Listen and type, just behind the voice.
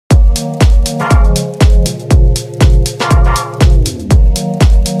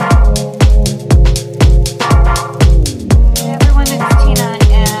everyone, it's Tina,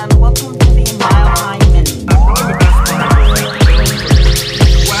 and welcome to the Mile High Minute. Probably the best part of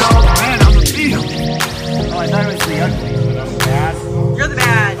well, man, I'm the field. Oh, I thought it was the ugly, but I'm bad. You're the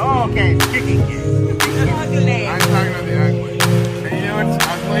bad. Oh, okay, it's kicking game. Ugly. I'm talking about the ugly. And you know what's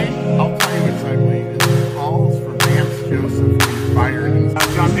ugly? I'll tell you what's ugly. It's calls for Vance Joseph being fired.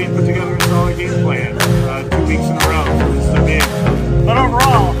 John Payne put together a solid game plan 2 weeks in a row. This is a big. But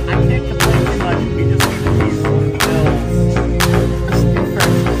overall, I can't complain too much. We just need to be the Bills. This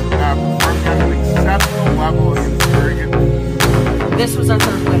defense performed at an exceptional level against very good. This was our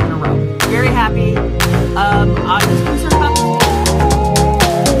third win in a row. Very happy. I was concerned about this.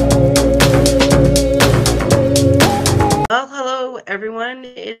 Well, hello everyone.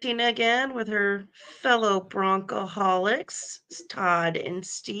 It's Tina again with her fellow Broncaholics, Todd and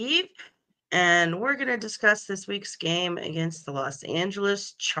Steve. And we're going to discuss this week's game against the Los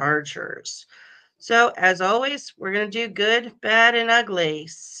Angeles Chargers. So, as always, we're going to do good, bad, and ugly.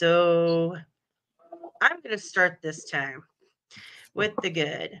 So, I'm going to start this time with the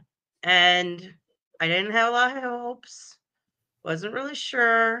good. And I didn't have a lot of hopes, wasn't really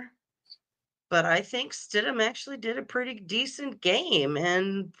sure, but I think Stidham actually did a pretty decent game.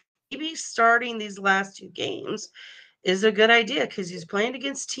 And maybe starting these last two games is a good idea because he's playing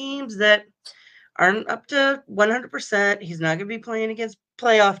against teams that aren't up to 100%. He's not going to be playing against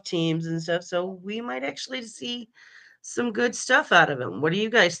playoff teams and stuff. So we might actually see some good stuff out of him. What do you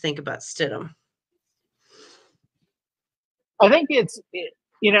guys think about Stidham? I think it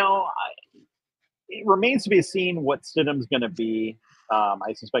remains to be seen what Stidham's going to be.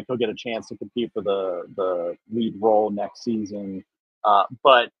 I suspect he'll get a chance to compete for the lead role next season.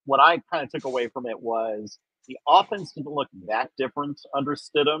 But what I kind of took away from it was the offense didn't look that different under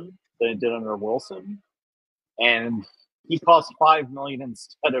Stidham than it did under Wilson, and he cost $5 million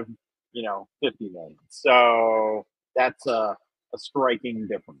instead of $50 million. So that's a striking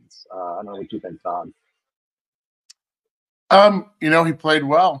difference. I don't know what you think, Todd. He played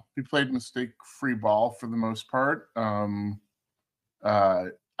well. He played mistake-free ball for the most part.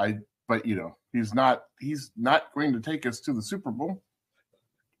 But he's not going to take us to the Super Bowl.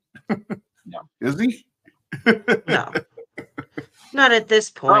 No. Is he? No. Not at this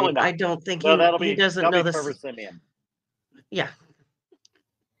point. Not. I don't think No, he doesn't know this. Trevor Siemian. Yeah.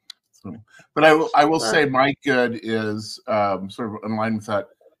 But I will say my good is sort of in line with that.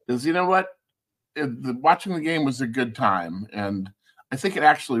 Is you know what? Watching the game was a good time, and I think it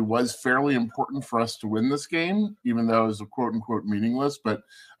actually was fairly important for us to win this game, even though it was a quote-unquote meaningless. But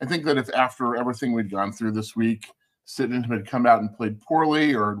I think that if after everything we'd gone through this week, Stidham had come out and played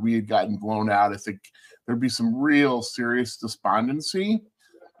poorly or we had gotten blown out, I think there'd be some real serious despondency.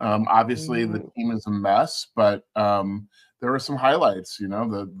 Obviously, the team is a mess, but there were some highlights.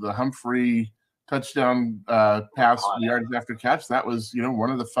 The Humphrey touchdown pass yards after catch, that was one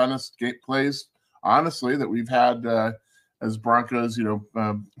of the funnest plays, honestly, that we've had as Broncos.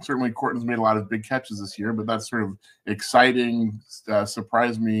 Certainly Courtney's made a lot of big catches this year, but that's sort of exciting,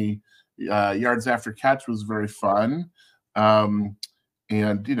 surprised me. Yards after catch was very fun. And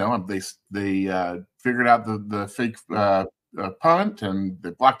they figured out the fake punt, and they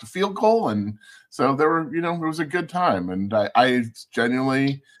blocked a field goal, and so it was a good time. And I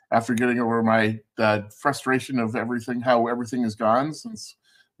genuinely, after getting over my frustration of how everything has gone since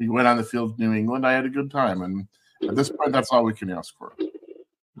we went on the field in New England, I had a good time. And at this point, that's all we can ask for.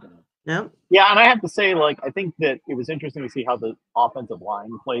 No. Yeah, and I have to say, I think that it was interesting to see how the offensive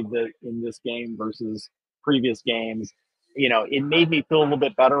line played in this game versus previous games. It made me feel a little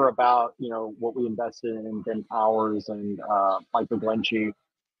bit better about, what we invested in Ben Powers and Michael Glenchie,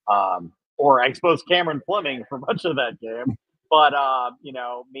 or I suppose Cameron Fleming for much of that game. But,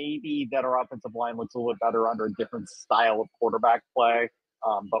 maybe that our offensive line looks a little bit better under a different style of quarterback play.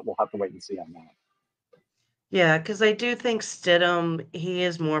 But we'll have to wait and see on that. Yeah, because I do think Stidham, he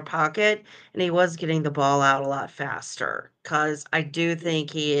is more pocket, and he was getting the ball out a lot faster. Because I do think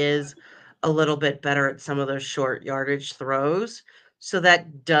he is a little bit better at some of those short yardage throws. So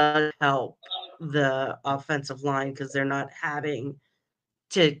that does help the offensive line because they're not having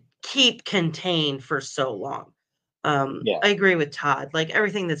to keep contained for so long. I agree with Todd.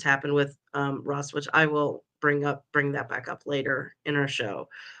 Everything that's happened with Russ, which I will bring that back up later in our show.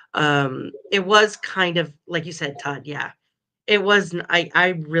 It was kind of like you said, Todd. Yeah, it was.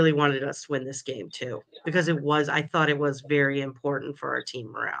 I really wanted us to win this game too because I thought it was very important for our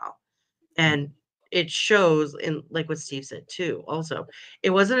team morale, and it shows in like what Steve said too. Also,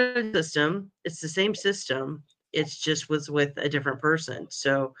 it wasn't a system; it's the same system. It's just was with a different person.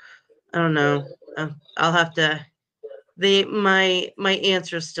 So I don't know. I'll have to. My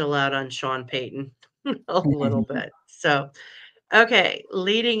answer's still out on Sean Payton a little bit. So okay,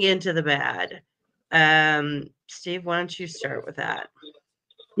 leading into the bad. Steve, why don't you start with that?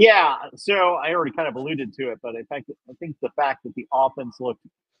 Yeah, so I already kind of alluded to it, but in fact, I think the fact that the offense looked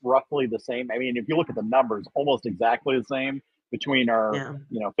roughly the same. I mean, if you look at the numbers, almost exactly the same between our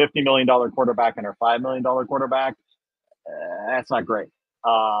Yeah. $50 million quarterback and our $5 million quarterback. That's not great.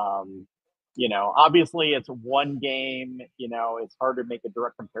 Obviously it's one game. It's hard to make a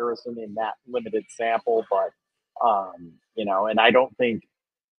direct comparison in that limited sample, but and I don't think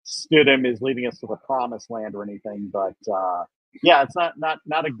Stidham is leading us to the promised land or anything. But yeah, it's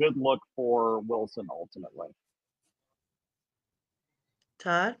not a good look for Wilson ultimately.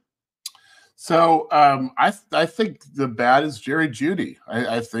 Todd? So I think the bad is Jerry Jeudy.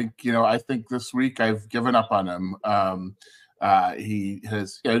 I think this week I've given up on him. He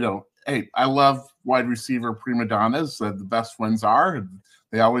has hey, I love wide receiver prima donnas. The best ones are.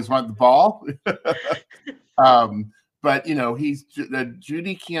 They always want the ball. But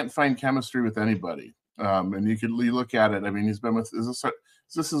Jeudy can't find chemistry with anybody. And you look at it. I mean, he's been with is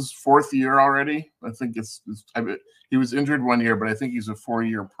this his fourth year already? I think he was injured one year, but I think he's a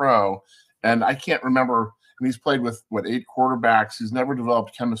 4-year pro. And I can't remember. And he's played with 8 quarterbacks. He's never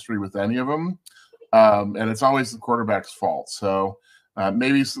developed chemistry with any of them, and it's always the quarterback's fault. So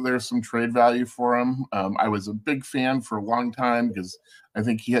maybe there's some trade value for him. I was a big fan for a long time because I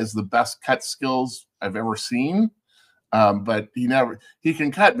think he has the best cut skills I've ever seen. But he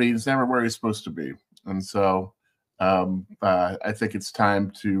can cut, but he's never where he's supposed to be. And so I think it's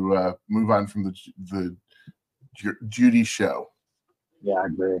time to move on from the Jeudy show. Yeah, I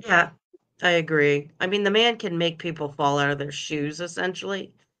agree. Yeah, I agree. I mean, the man can make people fall out of their shoes,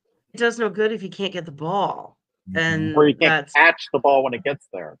 essentially. It does no good if you can't get the ball. Mhm. Or you And can't that's, catch the ball when it gets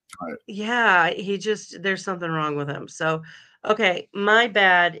there. yeah, there's something wrong with him. So, okay, my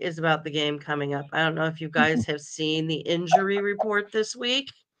bad is about the game coming up. I don't know if you guys have seen the injury report this week.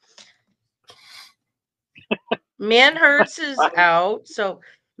 Manhurts is out. So,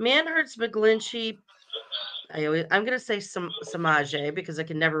 Manhurts, McGlinchey, I'm going to say Samaje because I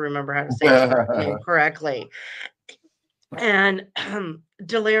can never remember how to say his name correctly. And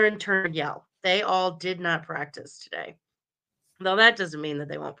Delaire and Turner Yell. They all did not practice today. Though that doesn't mean that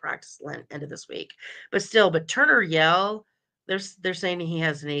they won't practice end of this week. But Turner Yell, they're saying he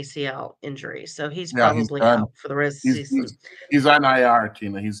has an ACL injury. So he's Yeah, he's probably done. out for the rest of the season. He's on IR,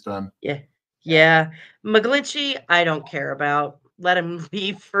 Tina. He's done. Yeah. Yeah. McGlinchey, I don't care about. Let him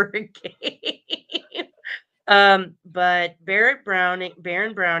leave for a game. But Baron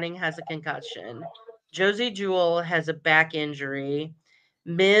Browning has a concussion. Josie Jewell has a back injury.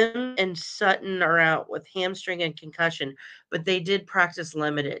 Mim and Sutton are out with hamstring and concussion, but they did practice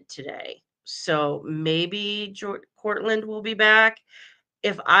limited today. So maybe Cortland will be back.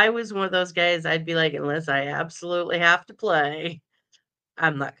 If I was one of those guys, I'd be like, unless I absolutely have to play,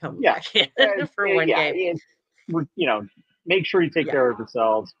 I'm not coming back in for one game. Make sure you take Yeah. care of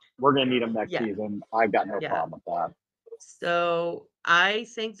yourselves. We're going to need them next Yeah. season. I've got no Yeah. problem with that. So I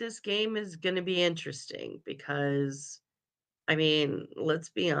think this game is going to be interesting because, I mean, let's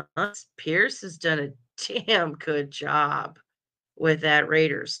be honest, Pierce has done a damn good job with that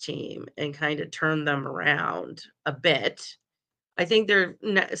Raiders team and kind of turned them around a bit. I think they're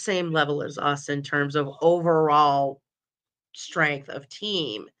same level as us in terms of overall strength of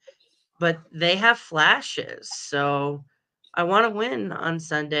team, but they have flashes. So I want to win on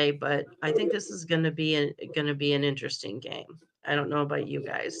Sunday, but I think this is going to be an interesting game. I don't know about you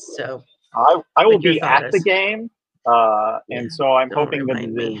guys. So I will what your be thought at the is? game, Yeah, and so I'm don't hoping that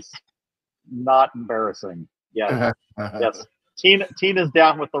remind it me. is not embarrassing. Yes, yes. Tina's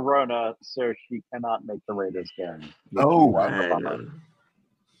down with the Rona, so she cannot make the Raiders game. Oh,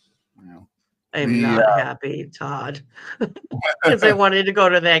 I'm not happy, Todd, because I wanted to go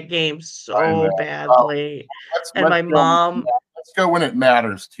to that game so badly. And my mom, let's go when it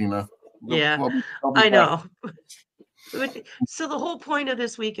matters, Tina. yeah, I know. So the whole point of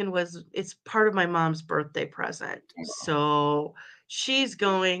this weekend was it's part of my mom's birthday present. So she's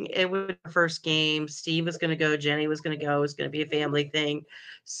going. It was her first game. Steve was going to go. Jenny was going to go. It was going to be a family thing.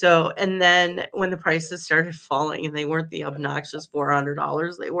 So, and then when the prices started falling and they weren't the obnoxious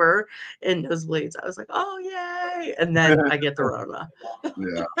 $400 they were in nosebleeds, I was like, oh, yay. And then I get the Rona.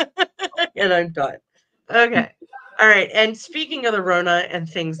 Yeah. And I'm done. Okay. All right. And speaking of the Rona and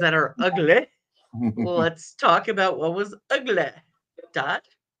things that are ugly, let's talk about what was ugly. Dot.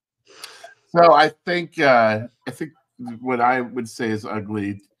 So I think what I would say is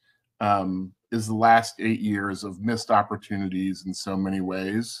ugly is the last 8 years of missed opportunities in so many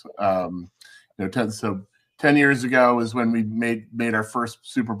ways. 10 years ago is when we made our first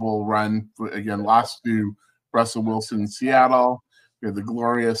Super Bowl run. Again, lost to Russell Wilson in Seattle. We had the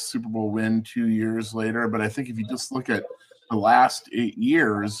glorious Super Bowl win 2 years later. But I think if you just look at the last 8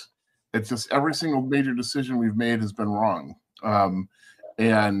 years, it's just every single major decision we've made has been wrong.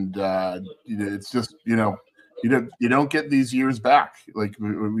 It's just, you don't get these years back. Like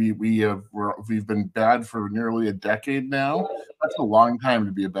we've been bad for nearly a decade now. That's a long time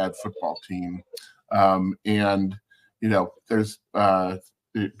to be a bad football team. There's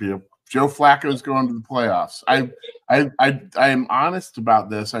Joe Flacco's going to the playoffs. I am honest about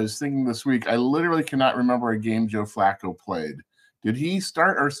this. I was thinking this week, I literally cannot remember a game Joe Flacco played. Did he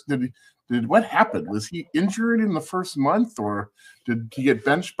start, or did what happened? Was he injured in the first month, or did he get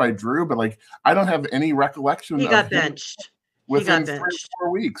benched by Drew? But I don't have any recollection. He got benched. Within 3 or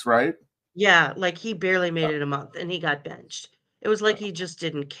 4 weeks, right? Yeah, he barely made it a month, and he got benched. It was like he just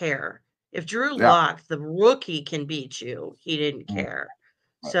didn't care. If Drew Lock, the rookie, can beat you, he didn't care.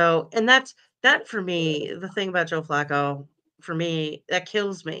 So, and that for me, the thing about Joe Flacco, for me, that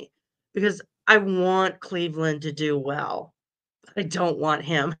kills me because I want Cleveland to do well. I don't want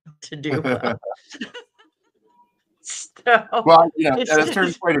him to do well. Well, at a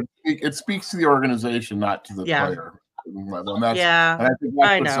certain point, it speaks to the organization, not to the player. And I think that's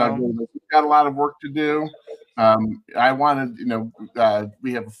what's good. We've got a lot of work to do. I wanted,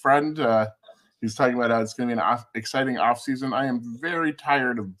 we have a friend who's talking about how it's going to be an exciting offseason. I am very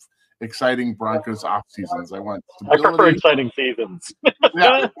tired of exciting Broncos off seasons. I want stability. I prefer exciting seasons.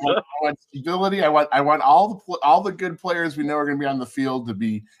 I want stability. I want all the good players we know are going to be on the field to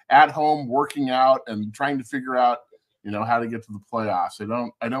be at home working out and trying to figure out how to get to the playoffs.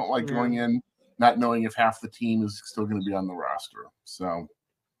 I don't like going in not knowing if half the team is still going to be on the roster. So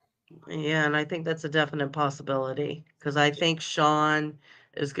yeah, and I think that's a definite possibility because I think Sean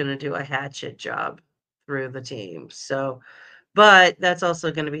is going to do a hatchet job through the team. So, but that's also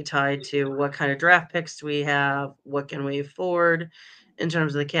going to be tied to what kind of draft picks do we have, what can we afford in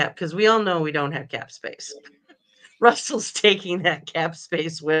terms of the cap, because we all know we don't have cap space. Russell's taking that cap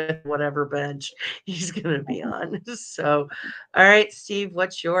space with whatever bench he's going to be on. So, all right, Steve,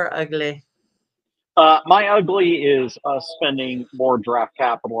 what's your ugly? My ugly is us spending more draft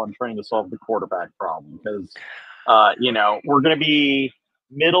capital on trying to solve the quarterback problem because, we're going to be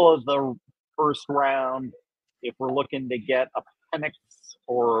middle of the first round. If we're looking to get a Penix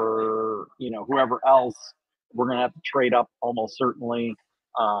or, whoever else, we're going to have to trade up almost certainly.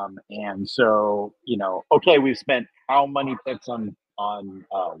 And so, okay, we've spent how many picks on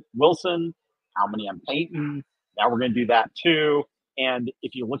Wilson, how many on Peyton. Now we're going to do that too. And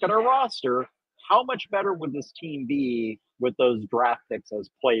if you look at our roster, how much better would this team be with those draft picks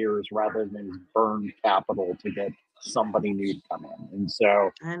as players rather than burn capital to get somebody new to come in? And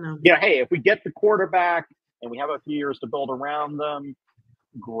so, I know. hey, if we get the quarterback and we have a few years to build around them,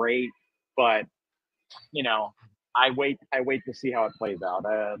 great. But, I wait to see how it plays out.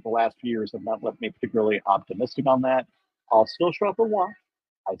 The last few years have not left me particularly optimistic on that. I'll still show up and watch.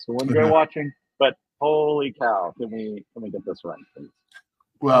 I still enjoy watching, but holy cow, can we get this right, please?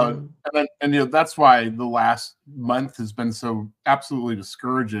 Well, and that's why the last month has been so absolutely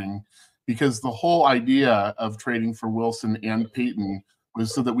discouraging, because the whole idea of trading for Wilson and Peyton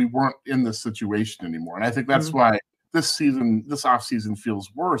was so that we weren't in this situation anymore. And I think that's why this offseason feels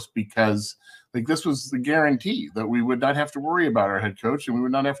worse, because this was the guarantee that we would not have to worry about our head coach and we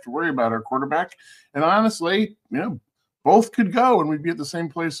would not have to worry about our quarterback. And honestly, both could go and we'd be at the same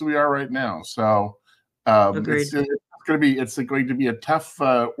place that we are right now. So it's going to be a tough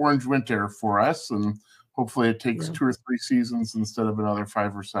orange winter for us, and hopefully it takes 2 or 3 seasons instead of another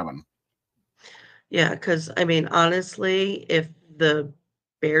 5 or 7. Yeah, because honestly, if the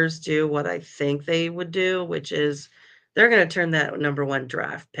Bears do what I think they would do, which is they're going to turn that number 1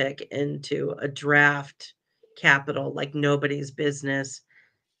 draft pick into a draft capital like nobody's business,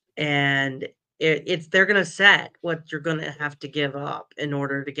 and they're going to set what you're going to have to give up in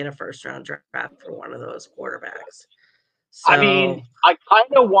order to get a first round draft for one of those quarterbacks. So, I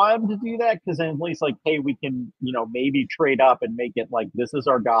kind of want them to do that because then at least hey, we can, maybe trade up and make it this is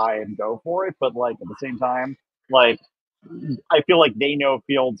our guy and go for it. But at the same time, I feel like they know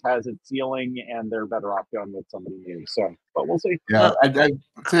Fields has its ceiling and they're better off going with somebody new. So, but we'll see. Yeah, I just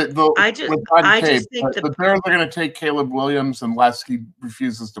think the Bears are going to take Caleb Williams unless he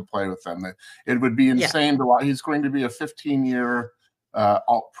refuses to play with them. It would be insane to watch. He's going to be a 15-year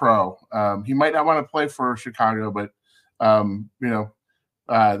alt pro. He might not want to play for Chicago, but they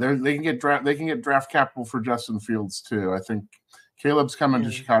can get draft capital for Justin Fields too. I think Caleb's coming to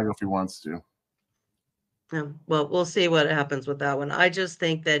Chicago if he wants to. Well, we'll see what happens with that one. I just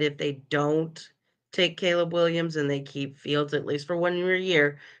think that if they don't take Caleb Williams and they keep Fields at least for 1 more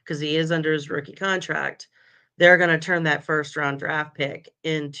year, because he is under his rookie contract, they're gonna turn that first-round draft pick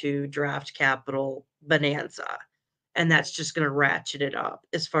into draft capital bonanza, and that's just gonna ratchet it up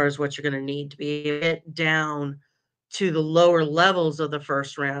as far as what you're gonna need to be able to get down to the lower levels of the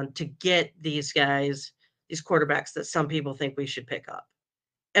first round to get these guys, these quarterbacks that some people think we should pick up.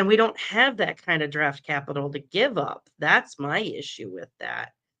 And we don't have that kind of draft capital to give up. That's my issue with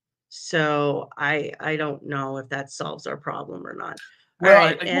that. So I don't know if that solves our problem or not. All Well,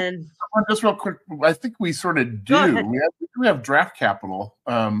 right, and just real quick, I think we sort of go do. ahead. We have draft capital.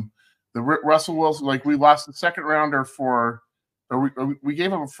 Russell Wilson, like we lost the second rounder or we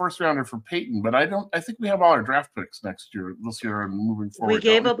gave up a first rounder for Peyton, but I think we have all our draft picks this year and moving We forward.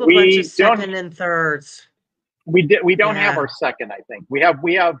 gave up a bunch of We don't. second and thirds. We don't have Yeah. our second. I think we have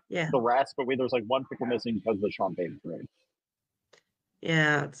Yeah. the rest, but there's like one pick we're missing because of the Sean Payton trade.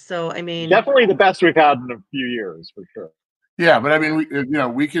 Yeah. So I mean, Definitely the best we've had in a few years for sure. Yeah, but I mean,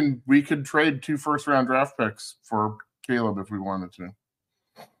 we could trade 2 first-round draft picks for Caleb if we wanted to.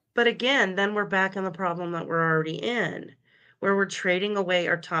 but again, then we're back in the problem that we're already in, where we're trading away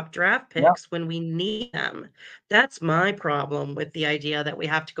our top draft Yeah. picks when we need them. That's my problem with the idea that we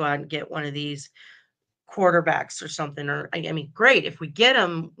have to go out and get one of these quarterbacks or something. Or I mean, great if we get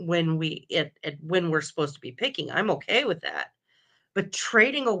them when when we're supposed to be picking. I'm okay with that. But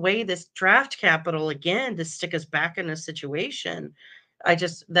trading away this draft capital again to stick us back in a situation,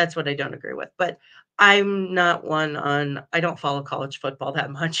 that's what I don't agree with. But I'm not one on I don't follow college football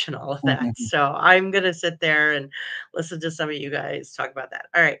that much and all of that. So I'm gonna sit there and listen to some of you guys talk about that.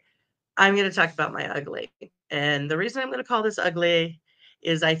 All right. I'm gonna talk about my ugly. And the reason I'm gonna call this ugly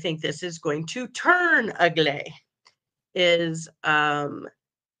is I think this is going to turn ugly. Is the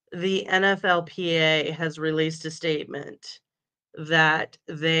NFLPA has released a statement that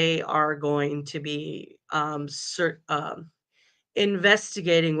they are going to be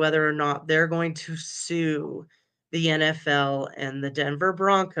investigating whether or not they're going to sue the NFL and the Denver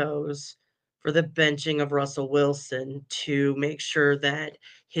Broncos for the benching of Russell Wilson to make sure that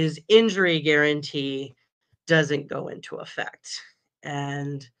his injury guarantee doesn't go into effect.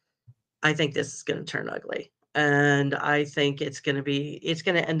 And I think this is going to turn ugly. And I think it's going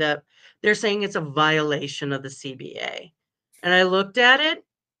to end up, they're saying it's a violation of the CBA. And I looked at it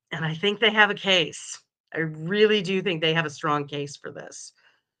and I think they have a case. I really do think they have a strong case for this.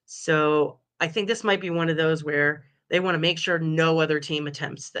 So I think this might be one of those where they want to make sure no other team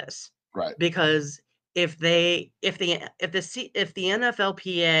attempts this. Right. Because if the NFLPA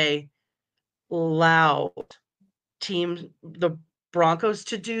allowed the Broncos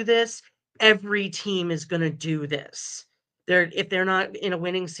to do this, every team is going to do this. If they're not in a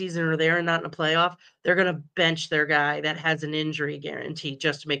winning season or they're not in a playoff, they're going to bench their guy that has an injury guarantee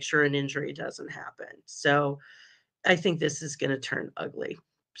just to make sure an injury doesn't happen. So I think this is going to turn ugly.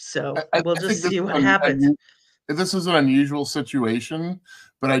 So we'll I just think see what happens. This is an unusual situation,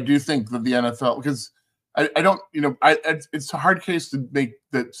 but I do think that the NFL, because I don't, it's a hard case to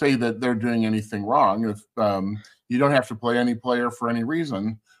say that they're doing anything wrong. If you don't have to play any player for any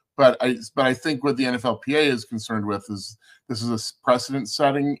reason, but I think what the NFLPA is concerned with is this is a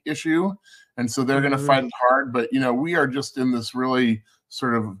precedent-setting issue, and so they're going to fight it hard. But we are just in this really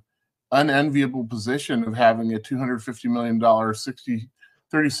sort of unenviable position of having a $250 million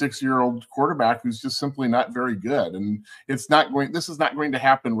 36-year-old quarterback who's just simply not very good, and this is not going to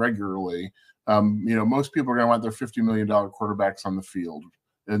happen regularly. Most people are going to want their $50 million quarterbacks on the field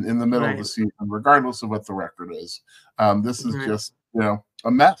in the middle of the season, regardless of what the record is. This is just a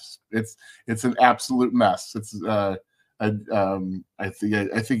mess. It's an absolute mess. It's I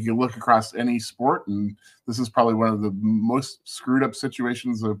think you look across any sport, and this is probably one of the most screwed up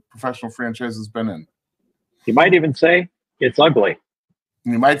situations a professional franchise has been in. You might even say it's ugly.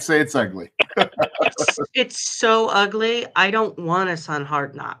 You might say it's ugly. It's so ugly. I don't want us on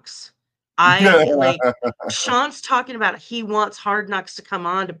Hard Knocks. Sean's talking about he wants Hard Knocks to come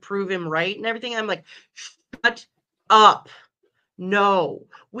on to prove him right and everything. I'm like, shut up. No,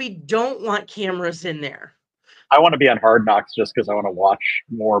 we don't want cameras in there. I want to be on Hard Knocks just because I want to watch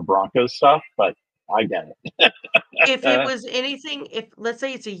more Broncos stuff, but I get it. If it was anything, let's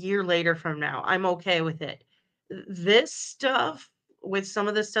say it's a year later from now, I'm okay with it. This stuff, with some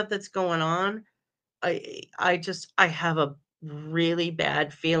of the stuff that's going on, I have a really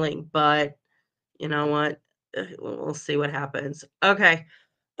bad feeling, but you know what? We'll see what happens. Okay.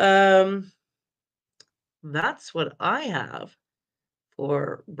 That's what I have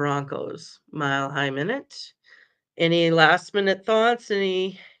for Broncos Mile High Minute. Any last minute thoughts?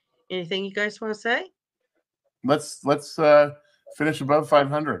 Anything you guys want to say? let's finish above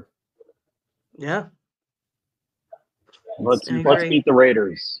 500. Yeah. Let's I agree. beat the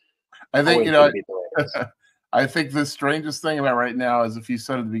Raiders. I think Always gonna beat the Raiders. I think the strangest thing about right now is if you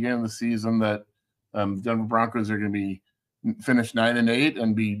said at the beginning of the season that Denver Broncos are going to be finish 9-8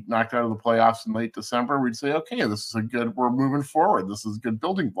 and be knocked out of the playoffs in late December, we'd say, okay, this is we're moving forward. This is a good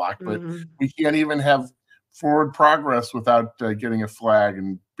building block, but we can't even have forward progress without getting a flag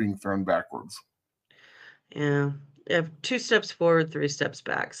and being thrown backwards. Yeah. 2 steps forward, 3 steps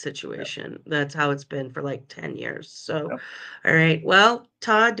back situation. Yep. That's how it's been for like 10 years. So, yep. All right. Well,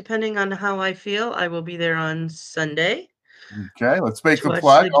 Todd, depending on how I feel, I will be there on Sunday. Okay, let's make the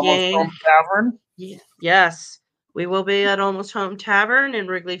plug. Almost Home Tavern. Yeah. Yes, we will be at Almost Home Tavern in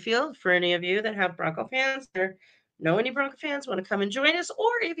Wrigley Field. For any of you that have Bronco fans or know any Bronco fans, want to come and join us,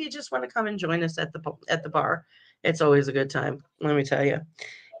 or if you just want to come and join us at the bar, it's always a good time. Let me tell you.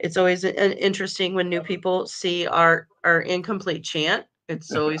 It's always interesting when new people see our incomplete chant.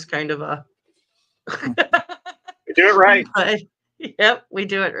 It's always kind of a we do it right. But, yep, we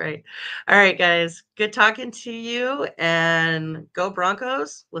do it right. All right, guys. Good talking to you, and go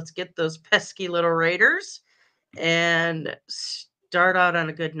Broncos. Let's get those pesky little Raiders and start out on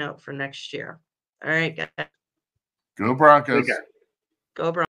a good note for next year. All right, guys. Go Broncos.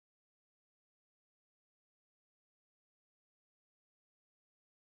 Go Broncos.